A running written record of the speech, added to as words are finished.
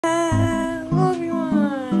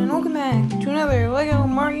Lego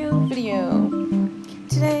Mario video.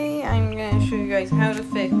 Today I'm going to show you guys how to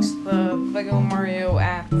fix the Lego Mario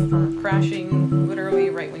app from crashing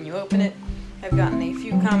literally right when you open it. I've gotten a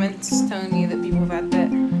few comments telling me that people have had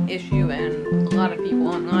that issue, and a lot of people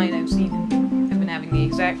online I've seen have been having the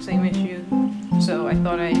exact same issue. So I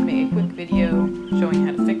thought I'd make a quick video showing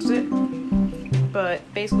how to fix it. But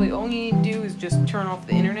basically all you need to do is just turn off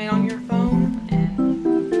the internet on your phone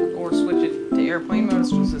or switch it to airplane mode.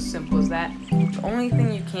 It's just as simple as that. The only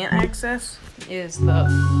thing you can't access is the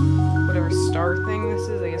whatever star thing this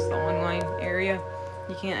is, I guess the online area.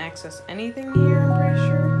 You can't access anything here, I'm pretty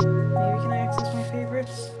sure. Maybe can I access my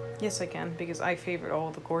favorites? Yes I can, because I favorite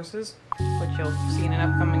all the courses, which you'll see in an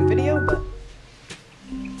upcoming video, but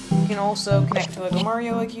you can also connect to Lego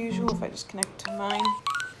Mario like usual. If I just connect to mine.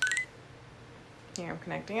 Here I'm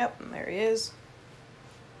connecting up, and there he is.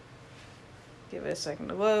 Give it a second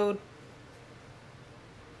to load.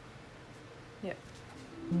 Yep.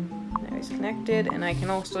 Now he's connected, and I can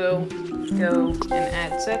also go and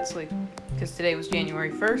add sets, like, because today was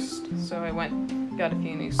January 1st, so I got a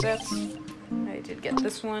few new sets. I did get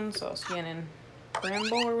this one, so I'll scan in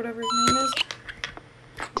Bramble or whatever his name is.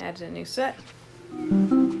 Add a new set.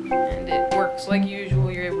 And it works like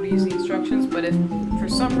usual. You're able to use the instructions, but if for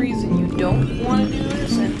some reason you don't want to do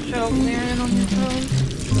this and show up there on your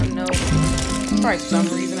phone, I know there's probably some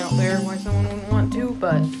reason out there why someone wouldn't want to,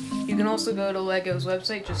 but you can also go to Lego's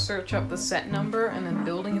website, just search up the set number and then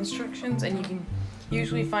building instructions, and you can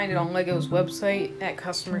usually find it on Lego's website at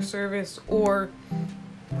customer service, or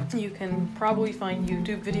you can probably find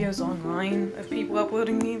YouTube videos online of people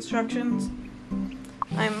uploading the instructions.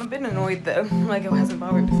 I'm a bit annoyed that Lego hasn't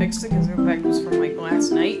bothered to fix it, because in fact it was from like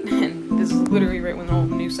last night, and this is literally right when all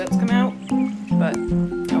the new sets come out. But,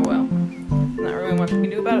 oh well. Not really much we can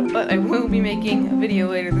do about it, but I will be making a video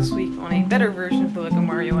later this week on a better version of the Lego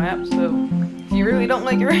Mario app, so if you really don't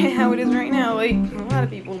like it right how it is right now, like a lot of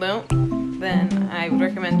people don't, then I would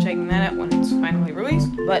recommend checking that out when it's finally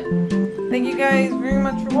released. But, thank you guys very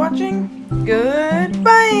much for watching.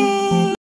 Goodbye!